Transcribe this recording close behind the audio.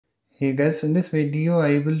Hey guys, in this video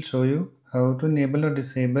I will show you how to enable or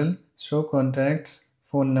disable show contacts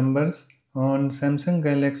phone numbers on Samsung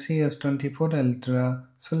Galaxy S24 Ultra.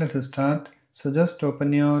 So let's start. So just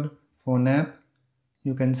open your phone app.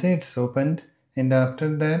 You can see it's opened, and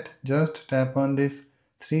after that just tap on this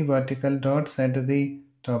three vertical dots at the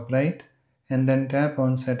top right, and then tap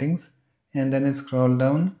on settings, and then scroll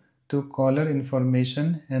down to caller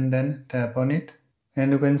information and then tap on it.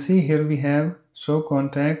 And you can see here we have show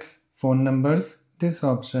contacts phone numbers, this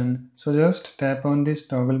option. So just tap on this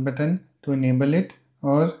toggle button to enable it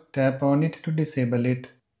or tap on it to disable it.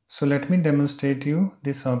 So let me demonstrate you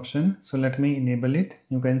this option. So let me enable it.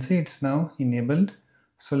 You can see it's now enabled.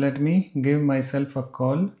 So let me give myself a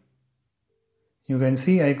call. You can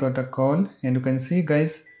see I got a call, and you can see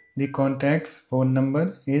guys the contact's phone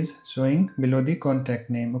number is showing below the contact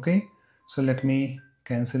name. Okay, so let me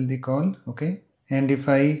cancel the call. Okay, and if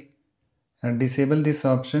I disable this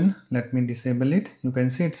option, let me disable it. You can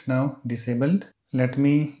see it's now disabled. Let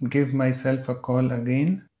me give myself a call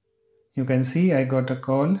again. You can see I got a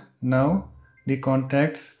call. Now the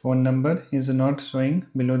contact's phone number is not showing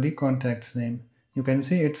below the contact's name. You can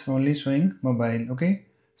see it's only showing mobile. Okay,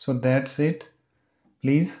 so that's it.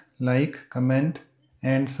 Please like, comment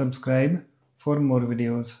and subscribe for more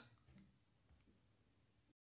videos.